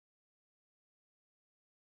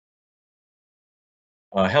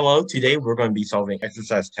Hello, today we're going to be solving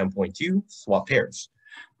exercise 10.2, swap pairs.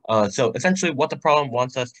 So essentially what the problem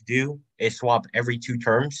wants us to do is swap every two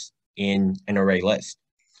terms in an array list.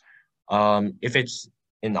 If it's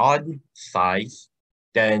an odd size,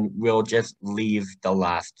 then we'll just leave the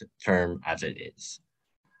last term as it is.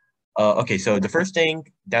 Okay, so the first thing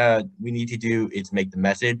that we need to do is make the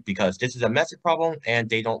method because this is a method problem and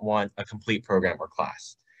they don't want a complete program or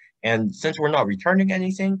class. And since we're not returning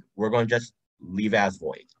anything, we're going to just leave as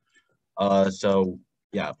void. So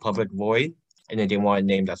yeah, public void, and then they want to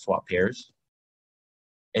name that swap pairs.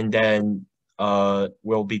 And then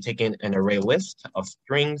we'll be taking an array list of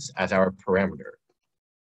strings as our parameter.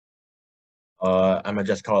 I'm gonna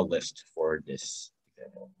just call it list for this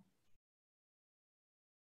example.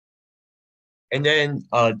 And then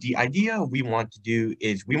the idea we want to do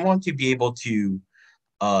is we want to be able to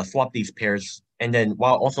swap these pairs, and then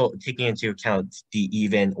while also taking into account the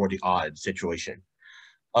even or the odd situation.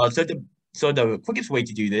 So the quickest way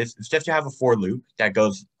to do this is just to have a for loop that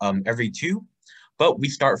goes every two, but we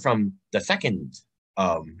start from the second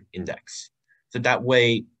index. So that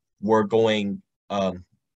way we're going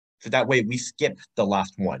so that way we skip the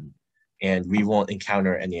last one and we won't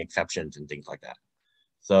encounter any exceptions and things like that.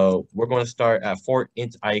 So we're going to start at for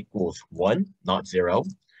int I equals 1, not 0.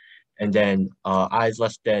 And then I is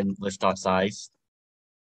less than list.size.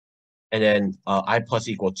 And then I plus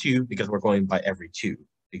equal 2 because we're going by every 2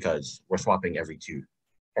 because we're swapping every 2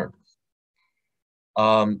 terms.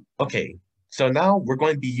 Okay, so now we're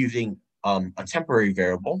going to be using a temporary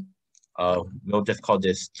variable. We'll just call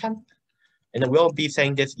this temp. And then we'll be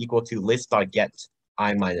saying this equal to list.get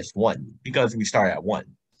I minus 1 because we start at 1.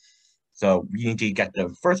 So we need to get the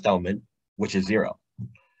first element, which is 0.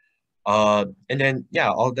 And then, yeah,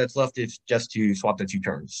 all that's left is just to swap the two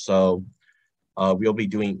terms. So we'll be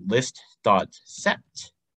doing list.set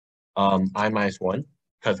I minus 1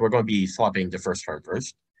 because we're going to be swapping the first term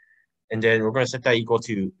first. And then we're going to set that equal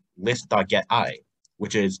to list.get I,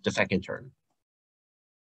 which is the second term.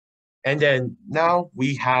 And then now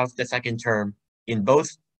we have the second term in both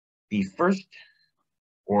the first,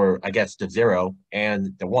 or I guess the 0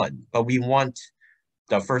 and the 1, but we want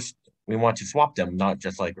to swap them, not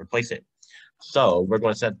just like replace it. So we're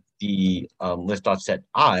going to set the list.set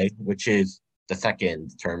I, which is the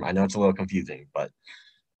second term. I know it's a little confusing, but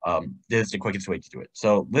this is the quickest way to do it.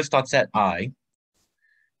 So list.set I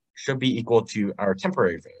should be equal to our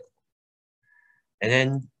temporary variable. And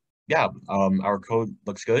then, yeah, our code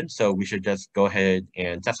looks good, so we should just go ahead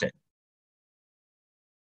and test it.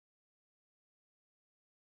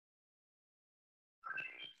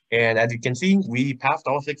 And as you can see, we passed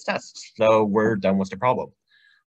all 6 tests, so we're done with the problem.